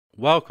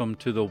Welcome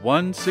to the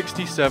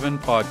 167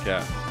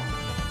 Podcast,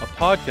 a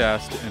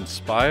podcast to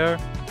inspire,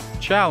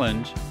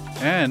 challenge,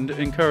 and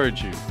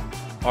encourage you.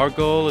 Our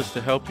goal is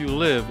to help you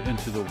live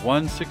into the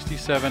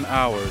 167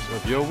 hours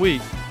of your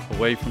week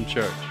away from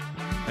church.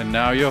 And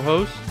now your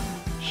host,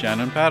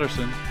 Shannon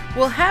Patterson.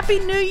 Well, Happy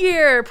New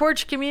Year,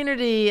 Porch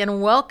community, and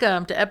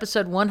welcome to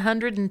episode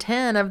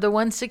 110 of the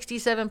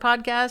 167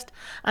 Podcast.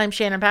 I'm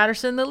Shannon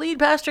Patterson, the lead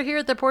pastor here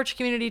at the Porch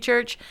Community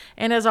Church.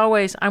 And as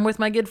always, I'm with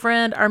my good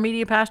friend, our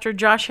media pastor,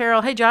 Josh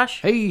Harrell. Hey,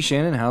 Josh. Hey,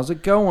 Shannon. How's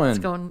it going?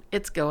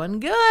 It's going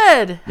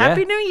good.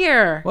 Happy New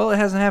Year. Well, it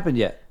hasn't happened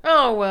yet.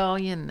 Oh, well,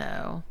 you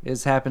know.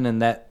 It's happening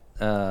that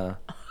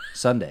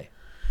Sunday.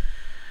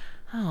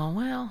 Oh,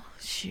 well,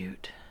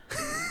 shoot.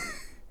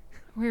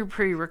 We were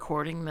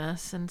pre-recording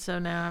this, and so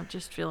now I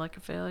just feel like a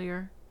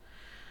failure.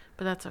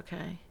 But that's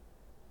okay.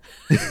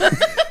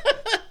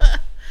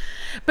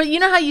 But you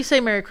know how you say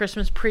Merry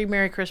Christmas,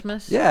 pre-Merry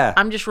Christmas? Yeah.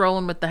 I'm just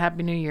rolling with the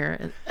Happy New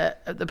Year,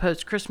 the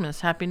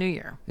post-Christmas Happy New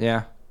Year.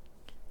 Yeah.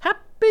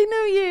 Happy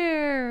New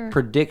Year!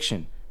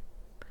 Prediction.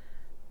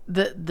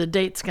 The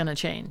date's going to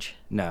change.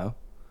 No.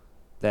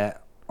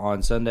 That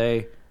on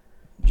Sunday,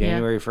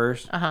 January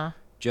 1st,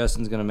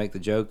 Justin's going to make the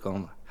joke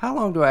on, how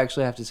long do I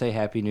actually have to say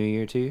Happy New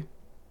Year to you?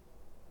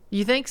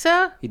 You think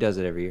so? He does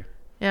it every year.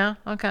 Yeah,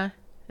 okay.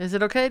 Is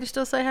it okay to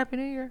still say Happy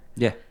New Year?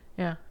 Yeah.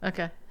 Yeah,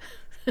 okay.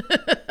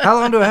 How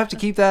long do I have to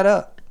keep that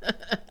up?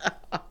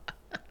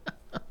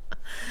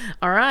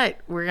 All right,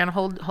 we're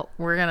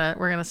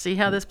gonna see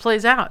how this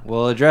plays out.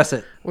 We'll address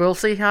it. We'll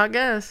see how it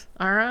goes.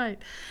 All right.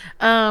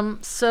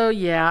 So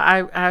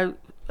yeah, I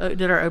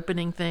did our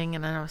opening thing,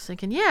 and then I was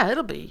thinking, yeah,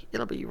 it'll be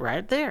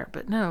right there,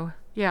 but no,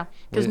 yeah,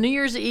 because New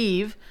Year's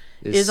Eve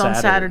is on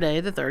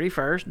Saturday the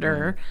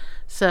 31st.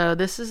 So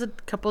this is a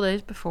couple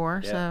days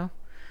before. Yeah.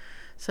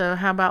 So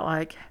how about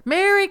like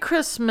Merry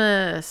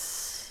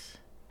Christmas,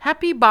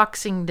 Happy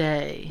Boxing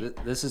Day.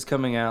 This is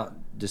coming out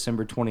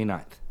December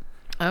 29th.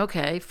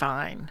 Okay,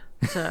 fine.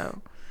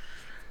 So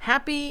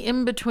happy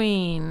in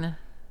between,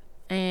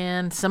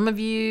 and some of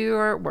you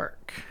are at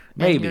work.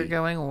 Maybe and you're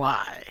going,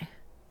 why?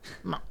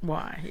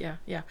 Why?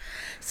 Yeah.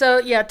 So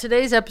yeah,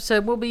 today's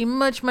episode will be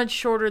much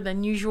shorter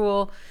than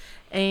usual.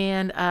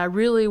 And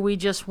really, we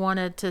just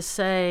wanted to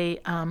say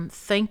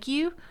thank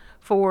you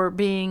for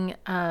being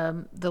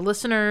the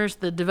listeners,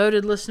 the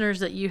devoted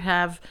listeners that you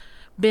have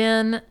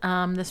been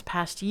this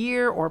past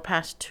year or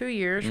past 2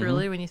 years,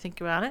 really, when you think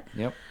about it.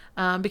 Yep.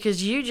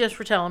 Because you just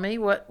were telling me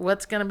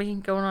what's going to be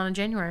going on in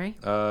January.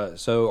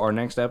 So our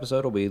next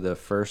episode will be the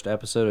first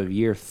episode of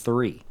year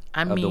 3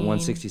 of the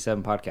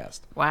 167 podcast.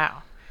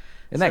 Wow.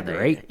 Isn't that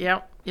great?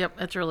 Yep,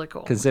 that's really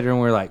cool. Considering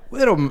we're like,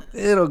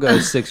 it'll go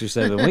 6 or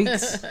 7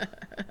 weeks.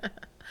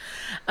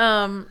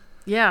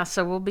 Yeah,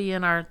 so we'll be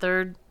in our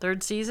third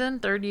season,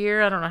 third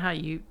year. I don't know how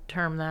you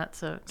term that.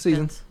 So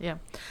seasons. Yeah.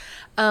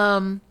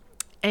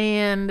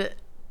 And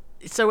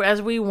so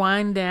as we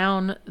wind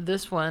down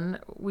this one,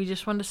 we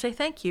just wanted to say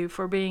thank you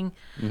for being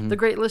the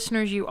great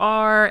listeners you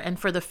are, and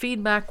for the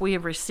feedback we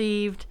have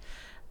received.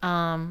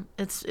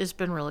 It's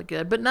been really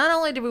good. But not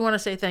only do we want to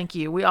say thank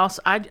you, we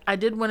also I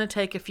did want to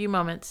take a few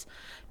moments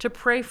to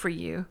pray for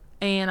you,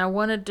 and I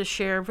wanted to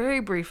share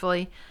very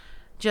briefly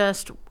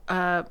just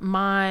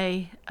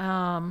my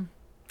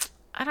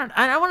I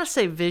don't want to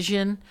say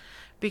vision,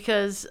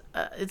 because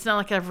it's not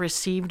like I've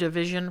received a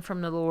vision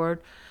from the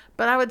Lord,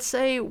 but I would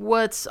say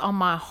what's on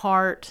my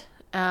heart,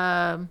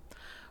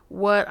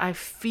 what I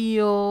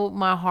feel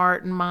my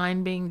heart and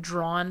mind being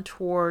drawn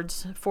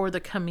towards for the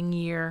coming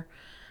year,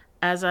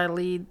 as I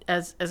lead,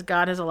 as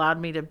God has allowed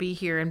me to be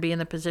here and be in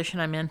the position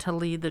I'm in to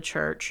lead the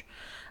church.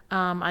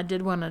 I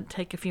did want to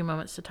take a few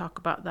moments to talk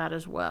about that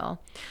as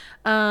well.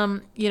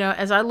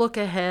 As I look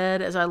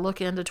ahead, as I look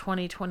into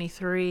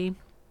 2023,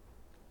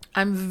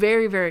 I'm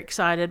very, very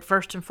excited,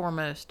 first and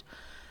foremost,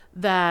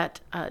 that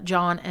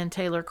John and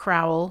Taylor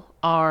Crowell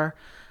are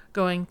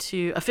going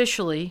to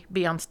officially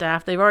be on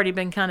staff. They've already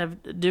been kind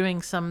of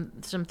doing some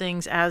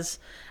things as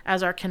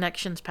our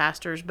connections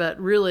pastors, but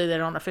really they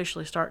don't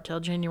officially start till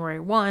January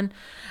 1.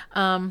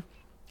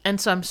 And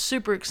so I'm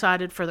super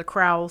excited for the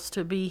Crowells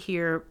to be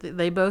here.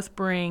 They both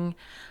bring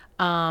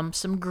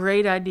some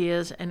great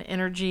ideas and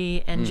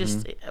energy and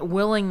just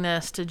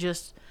willingness to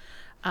just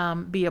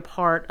be a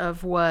part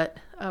of what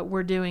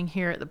we're doing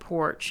here at the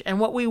Porch and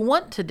what we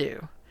want to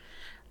do.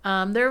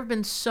 There have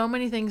been so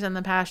many things in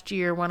the past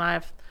year when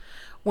I've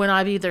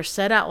either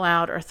said out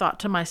loud or thought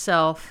to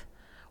myself,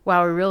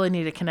 wow, we really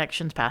need a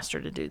connections pastor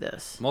to do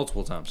this.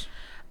 Multiple times.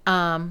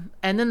 And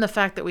then the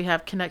fact that we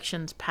have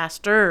connections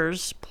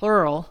pastors,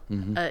 plural,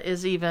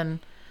 is even,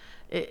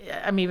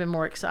 I'm even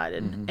more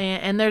excited.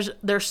 And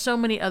there's so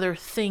many other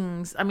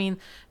things. I mean,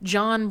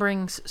 John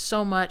brings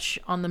so much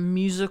on the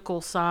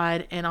musical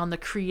side and on the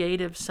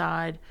creative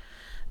side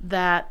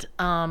that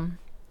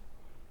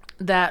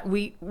that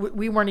we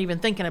weren't even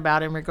thinking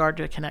about in regard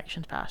to a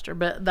connections pastor.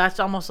 But that's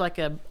almost like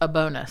a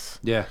bonus.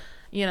 Yeah.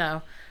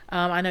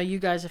 I know you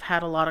guys have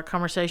had a lot of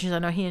conversations. I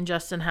know he and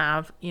Justin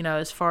have,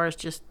 as far as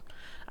just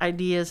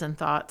ideas and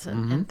thoughts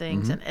and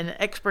things and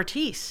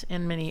expertise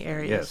in many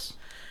areas. Yes.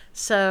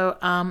 So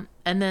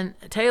And then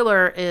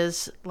Taylor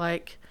is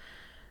like,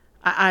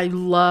 I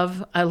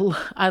love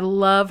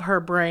her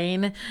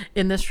brain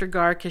in this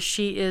regard, because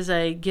she is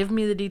give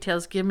me the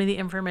details, give me the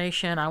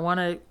information. I want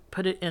to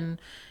put it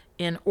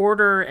in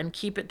order and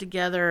keep it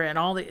together,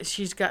 and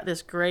she's got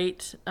this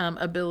great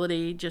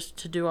ability just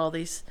to do all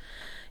these,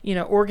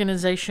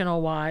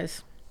 organizational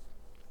wise.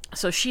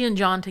 So she and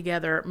John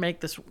together make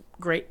this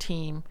great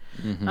team.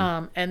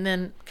 And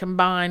then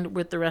combined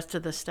with the rest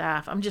of the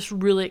staff, I'm just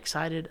really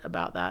excited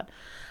about that.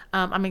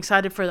 I'm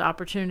excited for the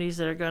opportunities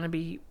that are going to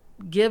be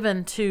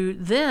given to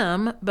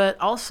them, but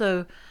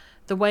also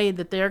the way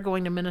that they're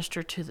going to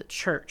minister to the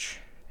church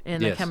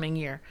in the coming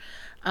year.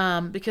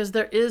 Because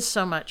there is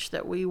so much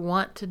that we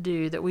want to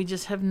do that we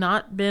just have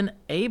not been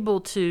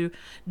able to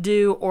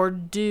do, or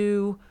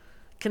do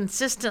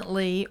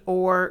consistently,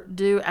 or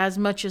do as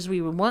much as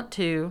we would want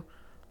to,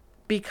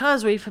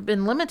 because we've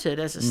been limited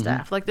as a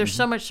staff. Like, there's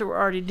so much that we're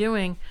already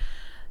doing,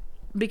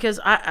 because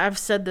I've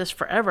said this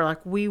forever,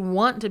 like, we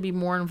want to be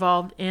more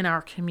involved in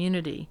our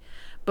community,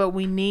 but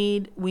we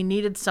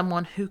needed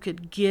someone who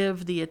could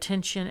give the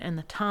attention and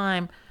the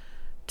time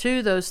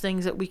to those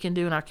things that we can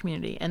do in our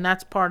community. And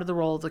that's part of the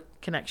role of the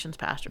connections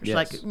pastors. Yes.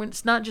 Like, when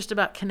it's not just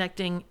about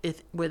connecting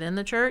within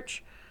the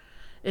church,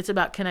 it's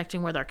about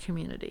connecting with our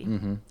community.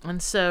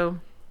 And so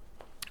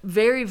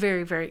very,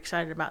 very, very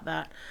excited about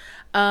that.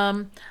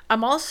 I'm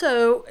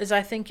also, as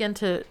I think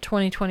into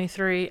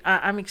 2023,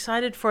 I'm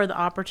excited for the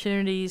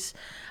opportunities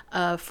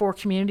for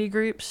community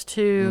groups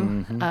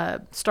to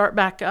start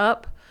back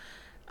up.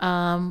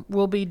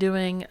 We'll be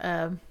doing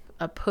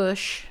a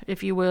push,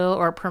 if you will,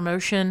 or a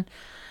promotion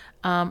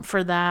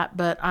for that.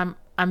 But I'm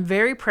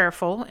very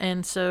prayerful,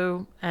 and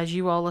so as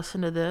you all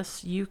listen to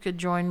this, you could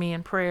join me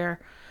in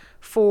prayer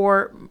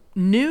for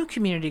new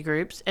community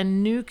groups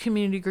and new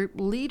community group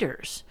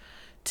leaders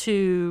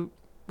to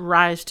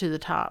rise to the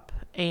top.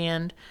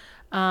 And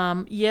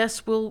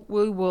yes,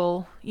 we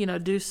will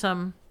do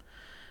some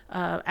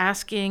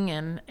asking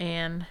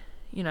and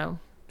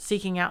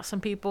seeking out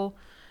some people,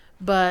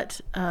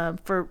 but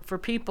for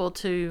people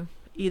to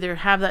either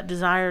have that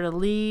desire to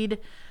lead,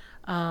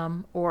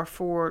 or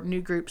for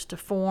new groups to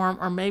form,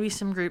 or maybe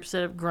some groups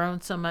that have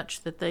grown so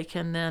much that they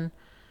can then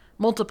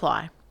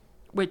multiply,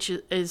 which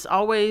is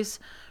always,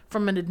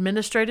 from an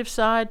administrative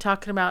side,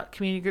 talking about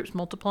community groups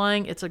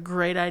multiplying, it's a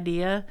great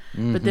idea.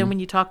 But then when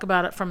you talk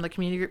about it from the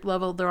community group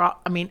level,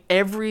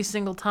 every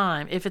single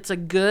time, if it's a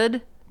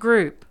good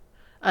group,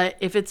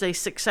 if it's a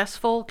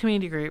successful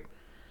community group,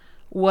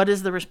 what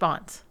is the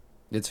response?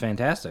 It's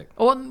fantastic.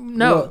 Well,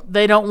 no,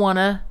 they don't want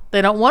to.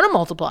 They don't want to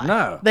multiply.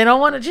 No, they don't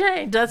want to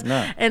change.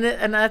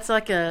 And that's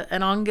like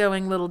an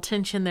ongoing little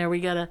tension there. We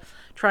got to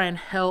try and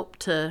help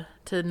to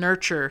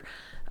nurture,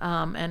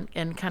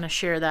 and kind of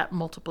share that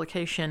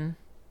multiplication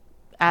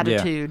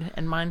attitude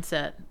and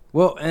mindset.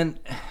 Well, and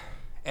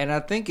I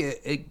think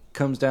it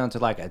comes down to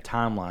like a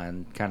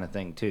timeline kind of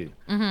thing too.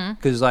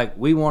 Because like,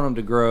 we want them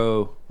to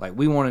grow. Like,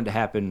 we want it to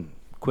happen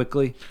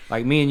quickly.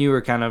 Like, me and you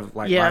are kind of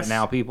like right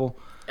now people.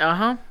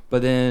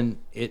 But then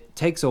it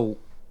takes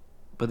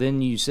but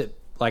then you sit,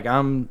 like,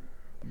 I'm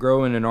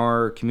growing in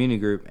our community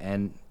group,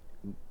 and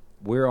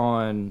we're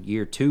on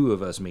year 2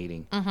 of us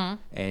meeting,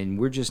 and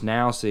we're just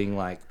now seeing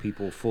like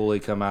people fully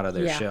come out of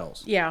their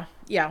shells. Yeah.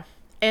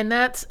 And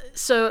that's,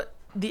 so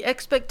the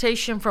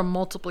expectation from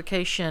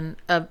multiplication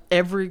of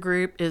every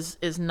group is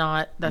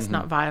not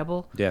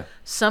viable. Yeah.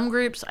 Some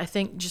groups, I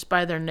think, just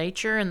by their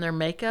nature and their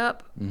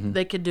makeup,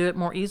 they could do it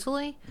more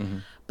easily.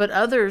 But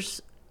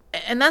others,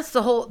 and that's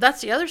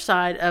the other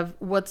side of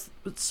what's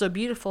so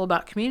beautiful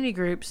about community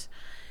groups,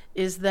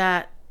 is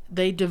that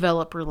they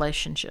develop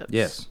relationships.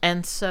 Yes.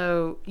 And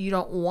so you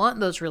don't want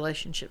those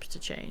relationships to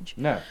change.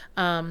 No.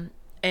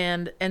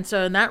 And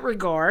so in that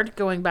regard,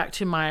 going back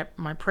to my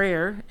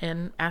prayer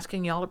and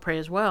asking y'all to pray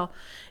as well,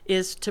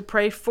 is to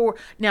pray for,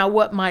 now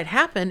what might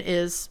happen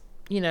is,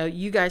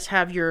 you guys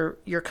have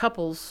your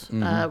couples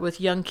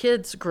with young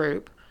kids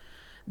group.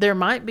 There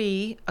might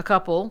be a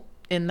couple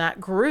in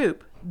that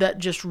group that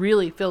just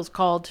really feels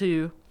called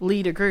to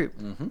lead a group.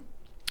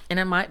 And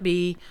it might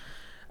be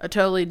a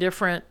totally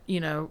different,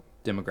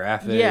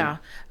 demographic. Yeah.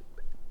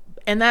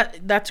 And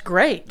that's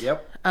great.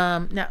 Yep.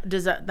 Now,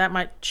 does that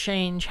might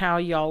change how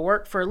y'all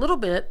work for a little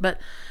bit, but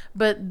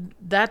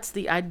that's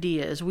the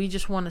idea, is we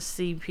just want to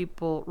see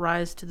people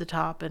rise to the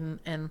top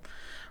and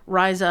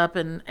rise up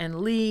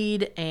and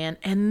lead,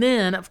 and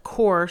then of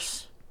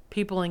course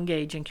people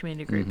engage in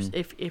community groups.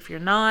 If you're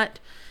not,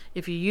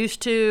 if you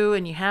used to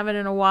and you haven't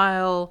in a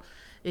while,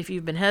 if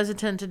you've been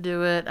hesitant to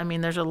do it,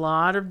 there's a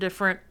lot of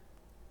different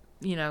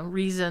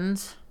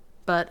reasons,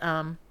 but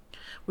I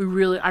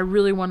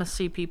really want to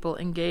see people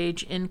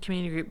engage in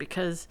community group,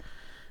 because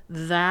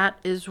that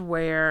is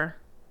where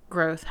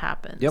growth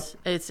happens. Yep.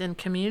 It's in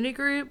community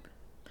group,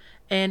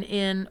 and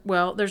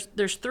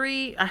there's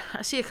 3.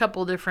 I see a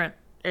couple different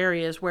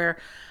areas where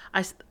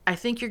I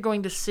think you're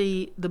going to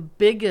see the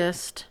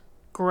biggest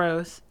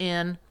growth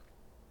in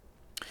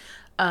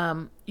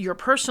your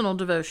personal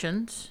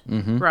devotions,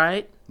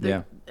 right?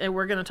 And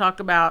we're going to talk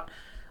about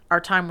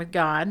our time with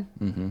God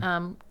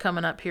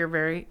coming up here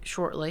very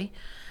shortly.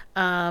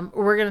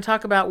 We're going to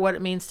talk about what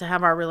it means to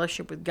have our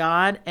relationship with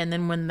God. And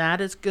then when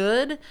that is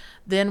good,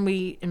 then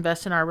we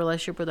invest in our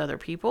relationship with other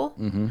people.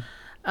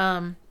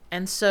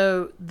 And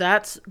so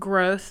that's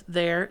growth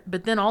there.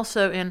 But then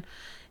also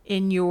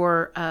in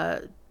your,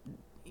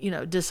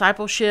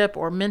 discipleship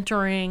or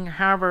mentoring,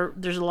 however,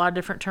 there's a lot of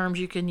different terms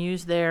you can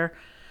use there.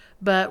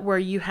 But where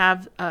you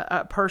have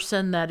a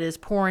person that is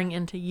pouring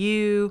into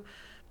you,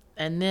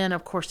 and then,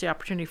 of course, the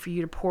opportunity for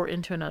you to pour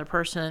into another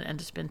person and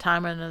to spend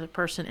time with another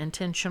person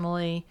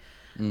intentionally,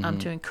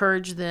 to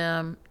encourage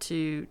them,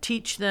 to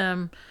teach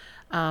them,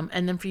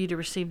 and then for you to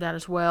receive that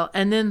as well.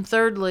 And then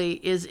thirdly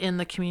is in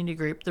the community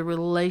group, the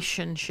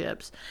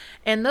relationships.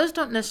 And those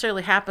don't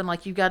necessarily happen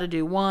like you've got to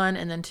do 1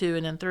 and then 2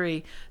 and then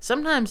 3.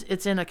 Sometimes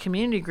it's in a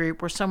community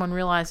group where someone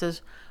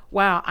realizes,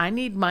 wow, I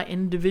need my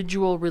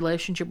individual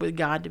relationship with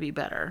God to be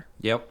better.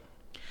 Yep.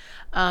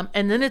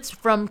 And then it's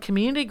from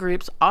community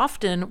groups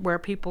often where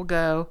people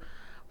go,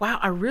 wow,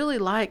 I really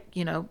like,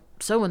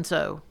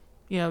 so-and-so,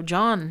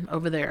 John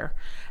over there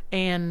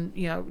and,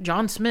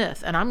 John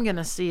Smith, and I'm going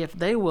to see if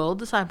they will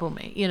disciple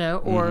me,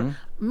 or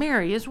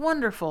Mary is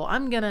wonderful.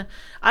 I've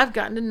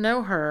gotten to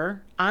know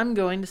her. I'm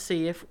going to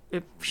see if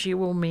she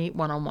will meet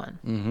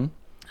one-on-one.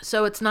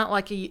 So it's not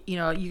like, you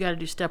got to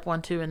do step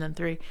 1, 2, and then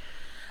 3.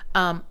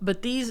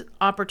 But these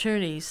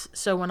opportunities,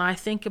 so when I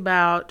think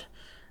about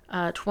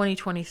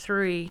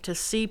 2023, to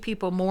see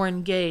people more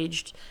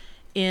engaged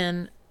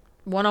in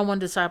one-on-one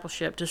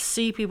discipleship, to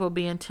see people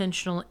be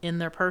intentional in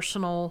their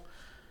personal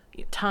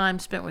time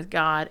spent with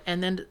God,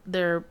 and then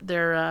their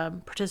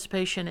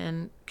participation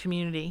in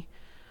community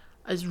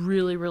is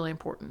really, really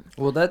important.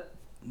 Well,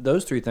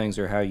 those 3 things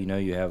are how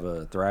you have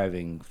a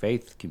thriving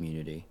faith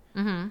community.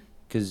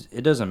 Because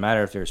it doesn't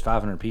matter if there's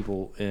 500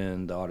 people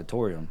in the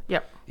auditorium.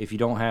 Yep. If you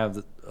don't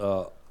have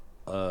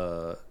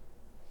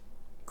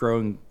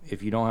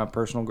if you don't have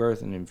personal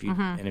growth, and if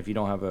you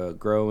don't have a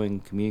growing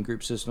community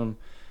group system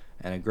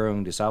and a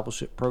growing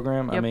discipleship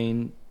program, Yep. I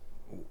mean,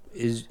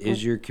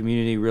 is your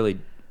community really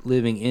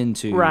living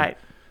into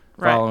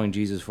following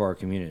Jesus for our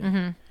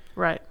community?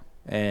 Right.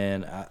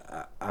 And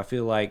I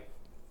feel like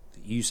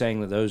you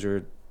saying that those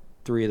are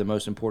 3 of the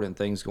most important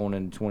things going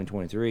into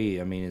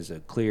 2023, I mean, is a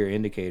clear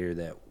indicator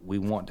that we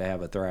want to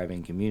have a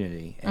thriving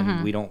community,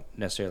 and we don't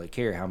necessarily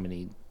care how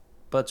many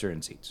butts are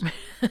in seats.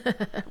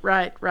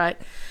 Right.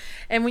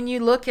 And when you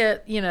look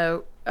at,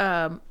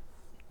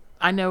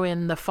 I know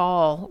in the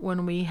fall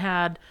when we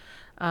had,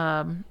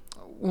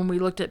 when we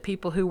looked at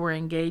people who were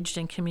engaged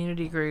in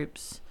community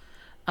groups,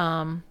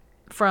 from,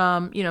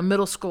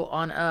 middle school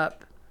on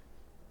up,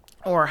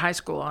 or high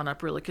school on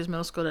up, really, because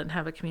middle school doesn't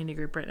have a community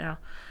group right now.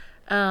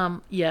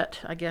 Yet,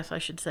 I guess I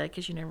should say,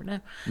 because you never know.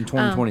 In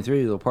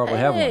 2023, they'll probably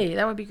have one. Hey,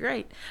 that would be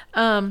great.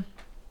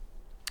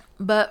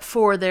 But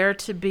for there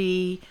to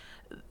be,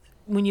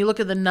 when you look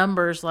at the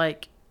numbers,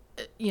 like,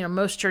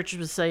 most churches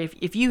would say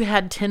if you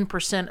had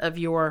 10% of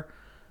your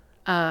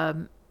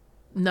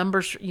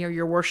numbers,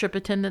 your worship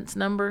attendance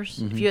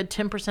numbers, if you had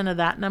 10% of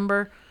that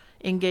number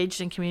engaged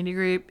in community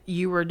group,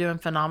 you were doing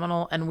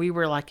phenomenal, and we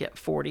were like at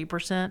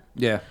 40%.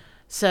 Yeah.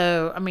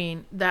 So, I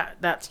mean,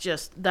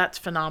 that's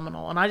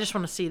phenomenal. And I just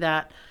want to see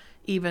that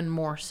even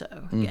more so.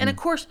 And of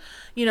course,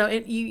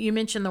 you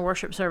mentioned the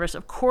worship service.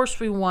 Of course,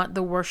 we want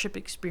the worship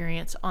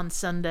experience on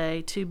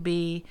Sunday to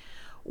be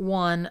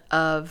one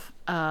of,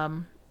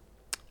 that's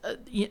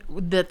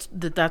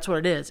what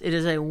it is. It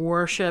is a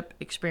worship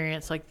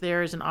experience. Like,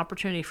 there is an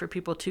opportunity for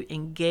people to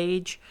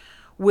engage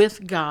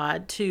with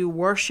God, to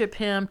worship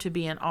Him, to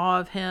be in awe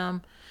of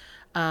Him,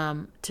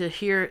 to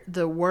hear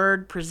the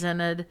word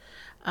presented,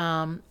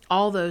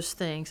 all those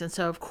things. And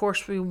so, of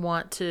course, we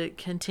want to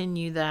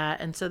continue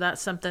that. And so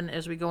that's something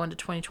as we go into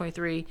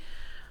 2023,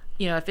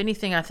 if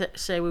anything, I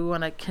say we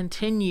want to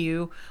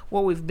continue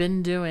what we've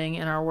been doing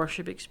in our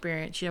worship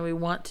experience. We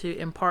want to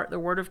impart the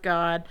Word of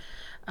God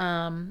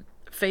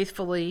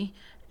faithfully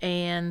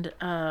and,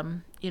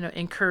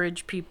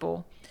 encourage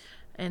people.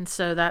 And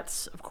so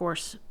that's, of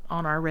course,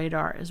 on our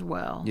radar as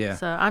well. Yeah.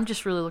 So I'm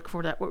just really looking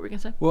forward to that. What were we going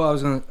to say?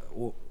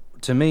 Well,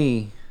 to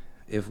me,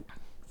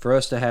 for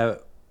us to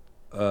have,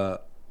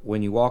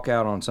 when you walk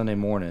out on Sunday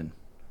morning,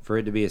 for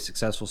it to be a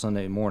successful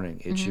Sunday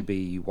morning, it should be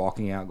you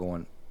walking out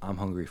going, I'm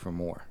hungry for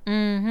more.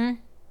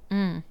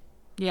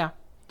 Yeah.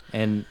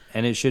 And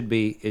it shouldn't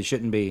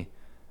be,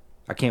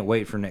 I can't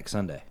wait for next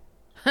Sunday.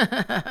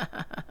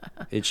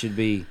 It should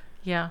be,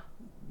 yeah.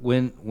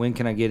 When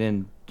can I get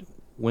in?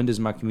 When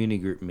does my community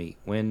group meet?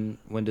 When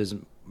does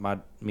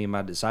me and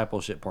my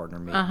discipleship partner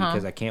meet?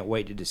 Because I can't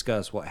wait to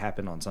discuss what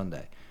happened on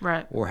Sunday.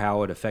 Right. Or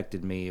how it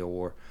affected me,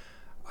 or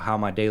how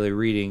my daily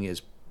reading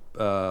is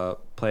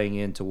playing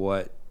into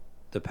what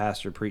the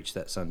pastor preached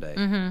that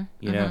Sunday.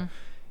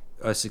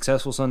 A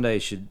successful Sunday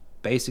should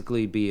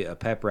basically be a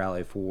pep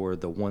rally for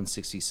the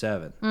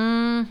 167.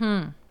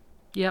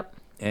 Yep.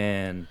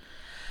 And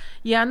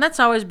and that's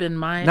always been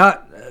my...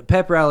 Not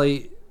pep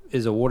rally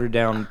is a watered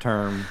down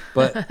term,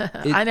 but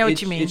I know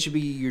what you mean. It should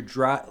be your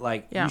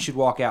you should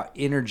walk out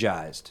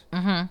energized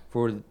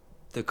for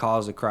the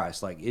cause of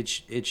Christ. Like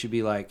it should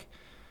be like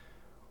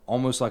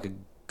almost like a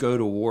go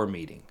to war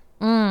meeting.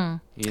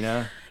 You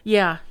know?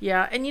 Yeah,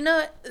 yeah. And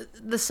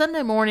the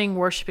Sunday morning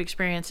worship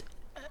experience,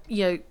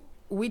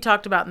 we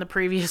talked about in the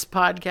previous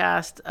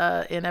podcast,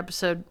 in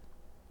episode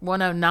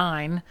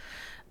 109,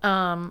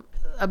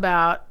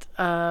 about,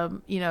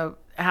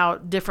 how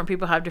different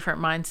people have different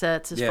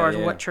mindsets as far as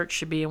what church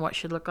should be and what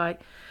should look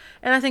like.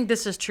 And I think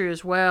this is true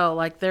as well.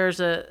 Like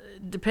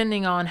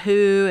depending on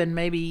who and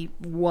maybe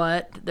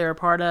what they're a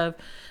part of,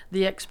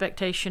 the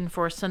expectation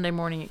for a Sunday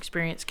morning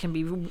experience can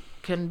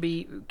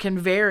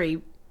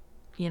vary,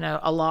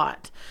 a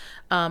lot,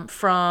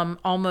 from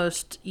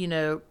almost,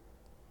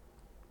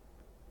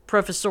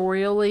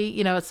 professorially,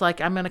 it's like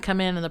I'm going to come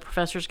in and the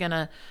professor's going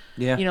to,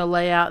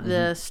 lay out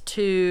this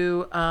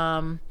to,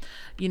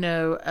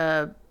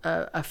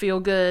 a feel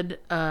good,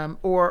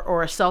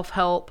 or a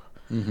self-help,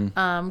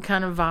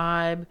 kind of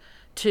vibe,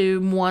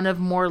 to one of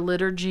more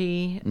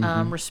liturgy,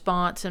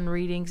 response and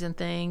readings and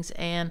things.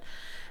 And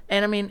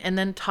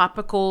then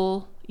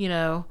topical,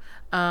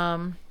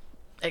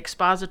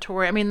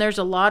 expository. I mean, there's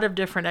a lot of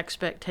different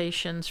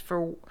expectations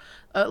for,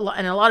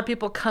 and a lot of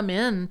people come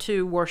in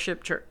to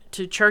worship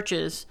to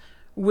churches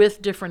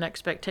with different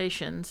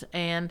expectations.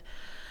 And,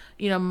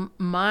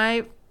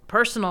 my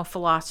personal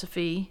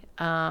philosophy,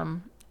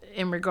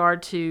 in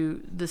regard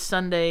to the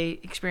Sunday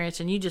experience,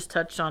 and you just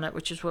touched on it,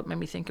 which is what made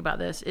me think about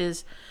this,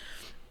 is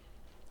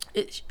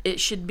it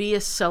should be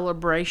a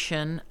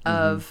celebration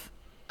of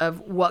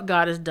what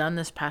God has done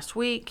this past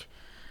week,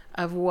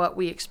 of what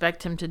we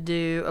expect him to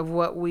do, of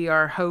what we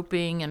are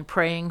hoping and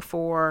praying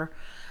for,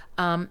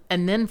 and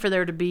then for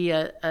there to be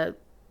an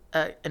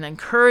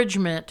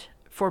encouragement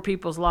for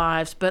people's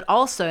lives, but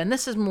also, and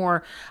this is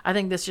more, I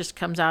think this just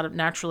comes out of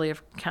naturally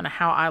of kind of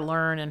how I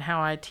learn and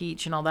how I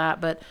teach and all that,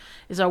 but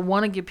is I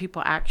want to give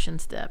people action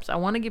steps. I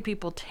want to give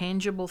people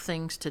tangible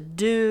things to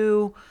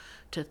do,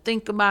 to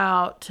think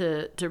about,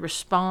 to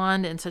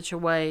respond in such a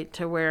way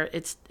to where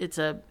it's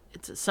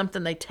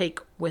something they take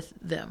with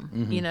them,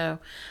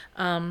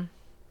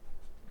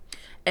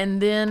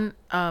 and then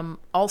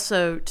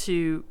also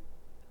to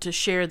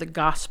share the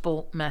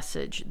gospel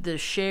message, to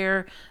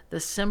share the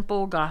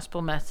simple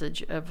gospel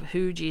message of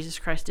who Jesus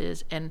Christ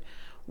is and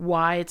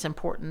why it's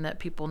important that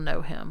people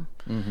know him.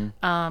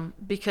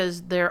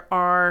 Because there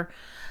are,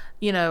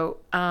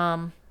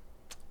 I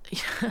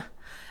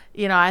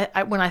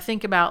when I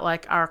think about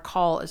like our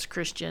call as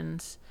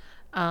Christians,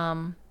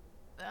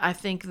 I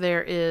think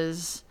there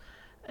is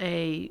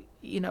when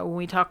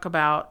we talk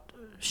about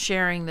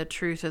sharing the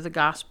truth of the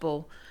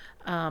gospel,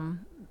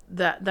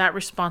 that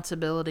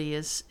responsibility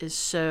is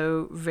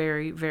so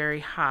very, very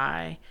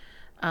high,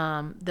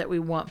 that we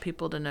want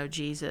people to know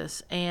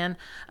Jesus. And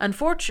I don't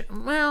want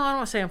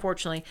to say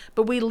unfortunately,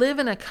 but we live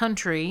in a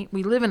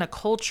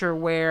culture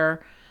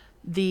where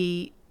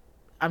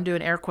I'm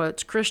doing air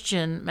quotes,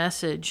 Christian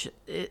message,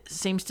 it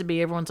seems to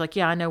be everyone's like,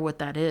 yeah, I know what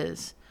that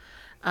is.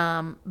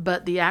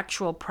 But the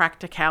actual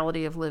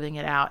practicality of living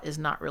it out is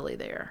not really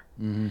there.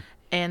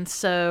 And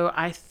so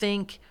I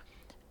think,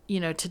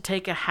 to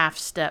take a half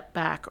step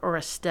back or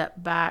a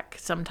step back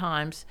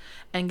sometimes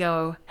and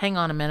go, hang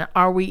on a minute,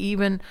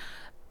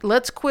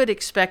 let's quit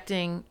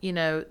expecting,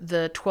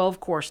 the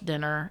 12-course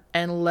dinner,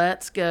 and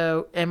let's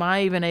go, am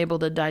I even able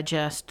to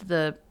digest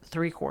the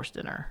 3-course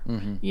dinner?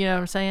 You know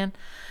what I'm saying?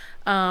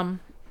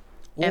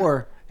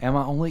 Or am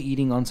I only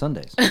eating on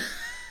Sundays?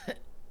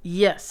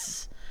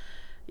 Yes.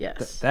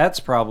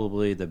 That's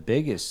probably the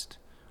biggest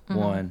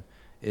one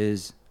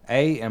is,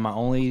 am I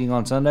only eating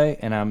on Sunday,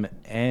 and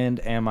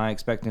am I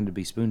expecting to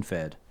be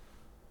spoon-fed?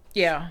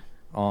 Yeah.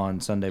 On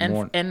Sunday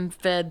morning. And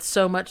fed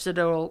so much that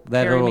it'll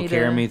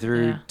carry me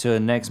through to the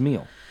next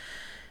meal.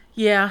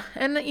 Yeah.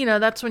 And,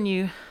 that's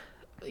when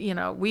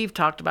we've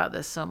talked about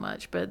this so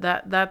much, but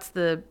that's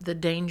the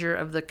danger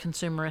of the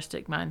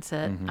consumeristic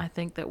mindset. I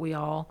think that we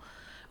all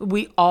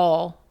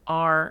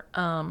are,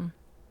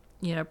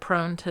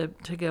 prone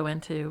to go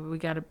into.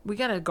 We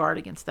gotta guard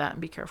against that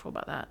and be careful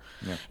about that.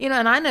 Yeah.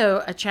 And I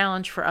know a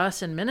challenge for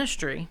us in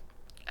ministry,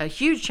 a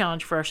huge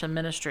challenge for us in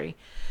ministry,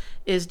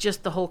 is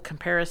just the whole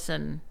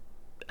comparison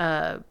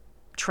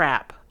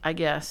trap, I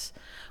guess,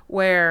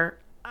 where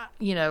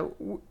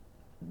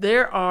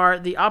there are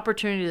the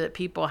opportunity that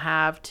people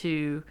have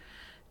to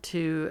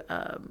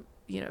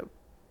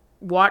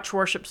watch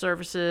worship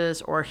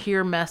services or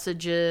hear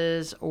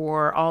messages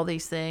or all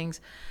these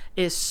things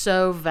is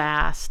so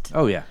vast.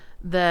 Oh yeah.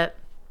 That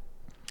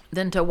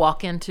then to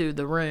walk into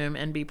the room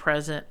and be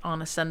present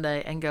on a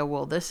Sunday and go,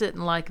 well, this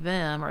isn't like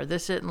them, or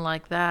this isn't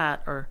like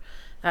that, or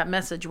that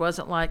message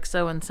wasn't like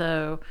so and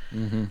so.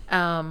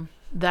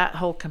 That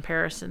whole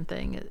comparison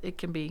thing, it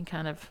can be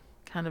kind of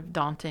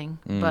daunting.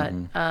 But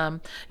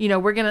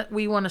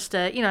we want to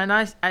stay. And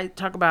I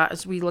talk about,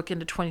 as we look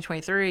into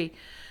 2023,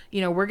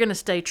 we're going to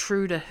stay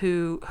true to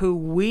who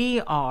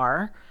we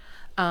are,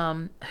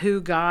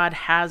 who God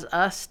has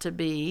us to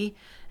be,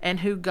 and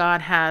who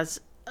God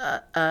has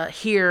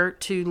here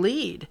to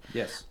lead.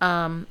 Yes.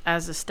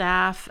 As a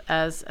staff,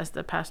 as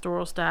the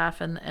pastoral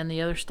staff and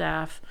the other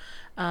staff,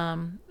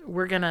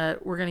 we're gonna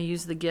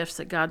use the gifts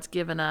that God's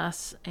given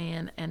us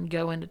and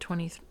go into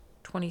 2023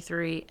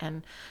 2023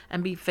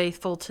 and be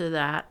faithful to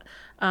that.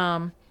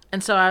 And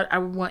so I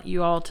want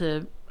you all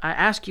to, I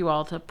ask you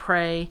all to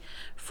pray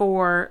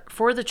for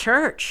the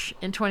church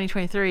in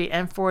 2023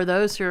 and for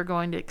those who are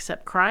going to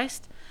accept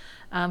Christ,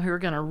 who are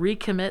going to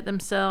recommit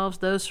themselves,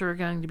 those who are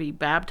going to be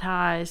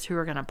baptized, who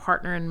are going to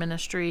partner in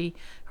ministry,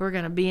 who are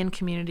going to be in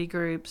community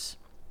groups,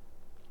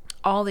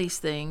 all these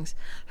things,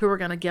 who are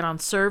going to get on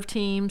serve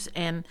teams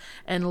and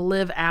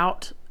live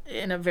out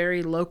in a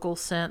very local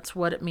sense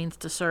what it means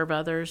to serve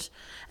others.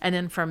 And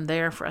then from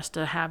there for us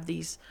to have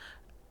these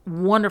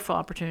wonderful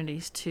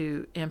opportunities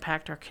to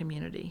impact our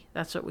community.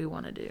 That's what we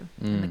want to do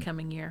in the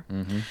coming year.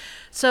 Mm-hmm.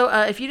 So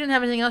if you didn't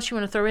have anything else you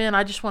want to throw in,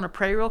 I just want to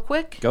pray real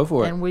quick. Go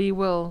for it. And we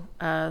will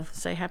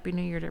say Happy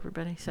New Year to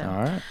everybody. So,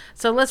 all right.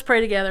 So let's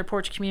pray together,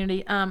 Porch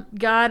community.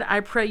 God, I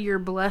pray your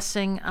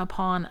blessing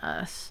upon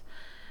us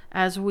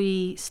as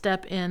we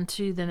step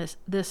into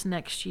this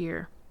next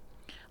year.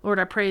 Lord,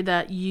 I pray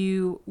that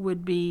you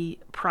would be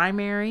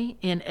primary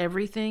in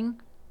everything.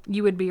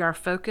 You would be our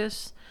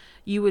focus.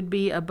 You would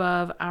be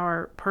above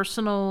our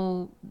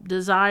personal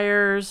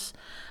desires,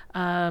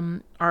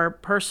 our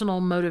personal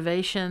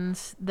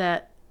motivations,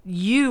 that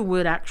you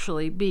would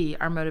actually be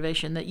our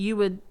motivation, that you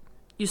would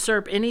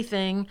usurp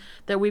anything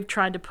that we've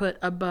tried to put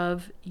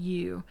above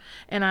you.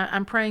 And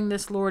I'm praying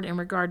this, Lord, in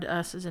regard to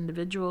us as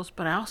individuals,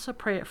 but I also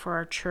pray it for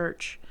our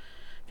church.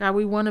 God,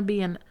 we want to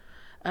be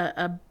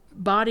a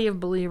body of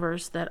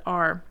believers that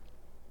are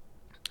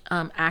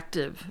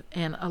active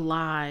and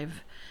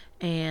alive,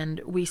 and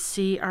we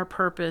see our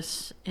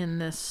purpose in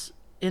this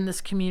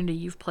community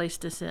you've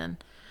placed us in.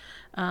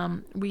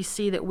 We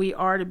see that we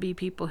are to be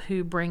people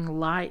who bring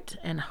light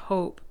and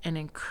hope and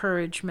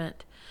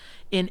encouragement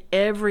in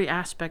every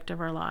aspect of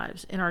our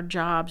lives, in our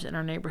jobs, in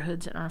our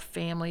neighborhoods, in our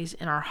families,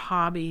 in our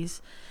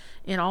hobbies,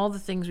 in all the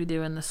things we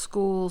do in the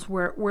schools,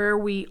 where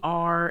we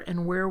are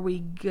and where we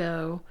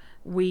go.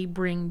 We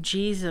bring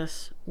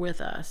Jesus with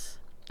us.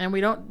 And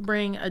we don't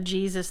bring a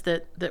Jesus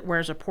that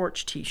wears a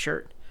Porch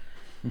t-shirt.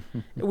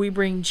 We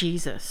bring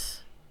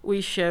Jesus.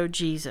 We show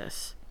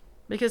Jesus.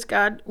 Because,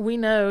 God, we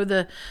know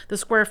the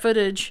square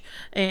footage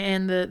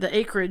and the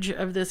acreage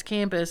of this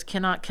campus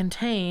cannot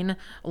contain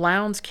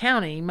Lowndes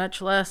County,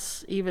 much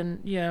less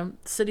even,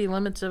 city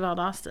limits of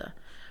Valdosta.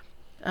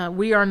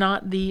 We are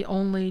not the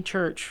only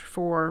church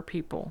for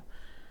people,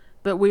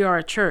 but we are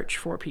a church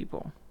for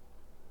people.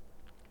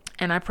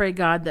 And I pray,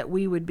 God, that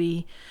we would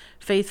be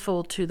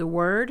faithful to the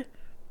word,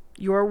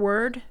 your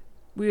word.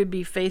 We would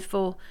be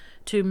faithful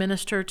to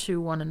minister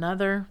to one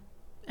another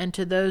and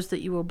to those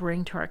that you will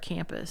bring to our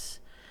campus.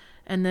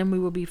 And then we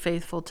will be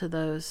faithful to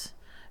those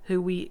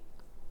who we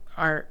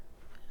are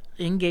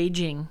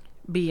engaging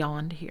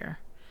beyond here.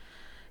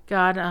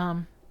 God,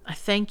 I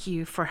thank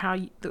you for how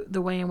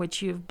the way in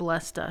which you have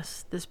blessed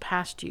us this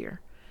past year.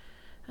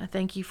 I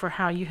thank you for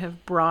how you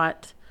have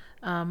brought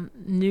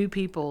new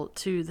people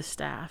to the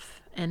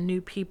staff and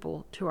new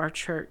people to our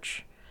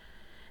church.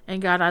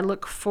 And God, I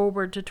look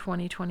forward to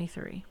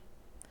 2023.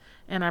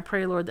 And I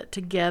pray, Lord, that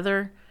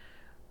together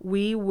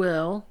we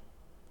will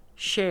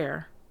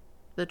share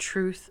the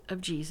truth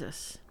of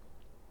Jesus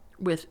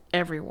with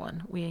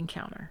everyone we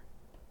encounter.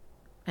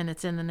 And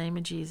it's in the name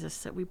of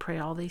Jesus that we pray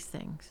all these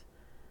things.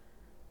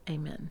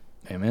 Amen.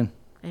 Amen.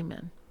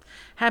 Amen.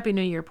 Happy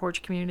New Year,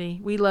 Porch community.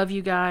 We love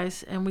you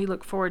guys, and we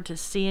look forward to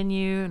seeing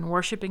you and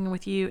worshiping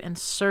with you and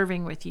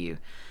serving with you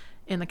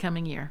in the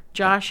coming year.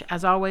 Josh,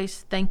 as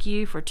always, thank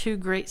you for 2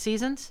 great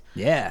seasons.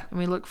 Yeah. And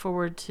we look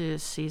forward to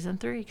season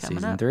 3 coming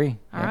up. Season 3.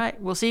 All right.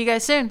 We'll see you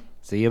guys soon.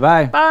 See you.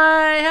 Bye.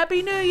 Bye.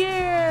 Happy New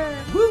Year.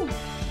 Woo.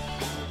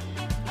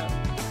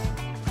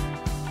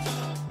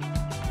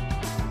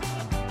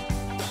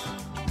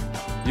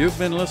 You've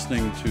been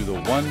listening to the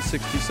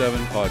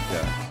 167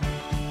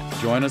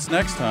 podcast. Join us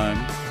next time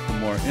for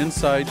more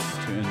insights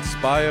to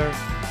inspire,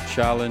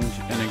 challenge,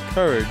 and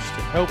encourage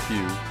to help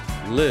you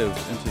live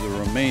into the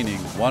remaining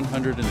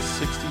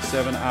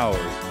 167 hours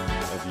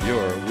of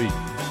your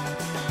week.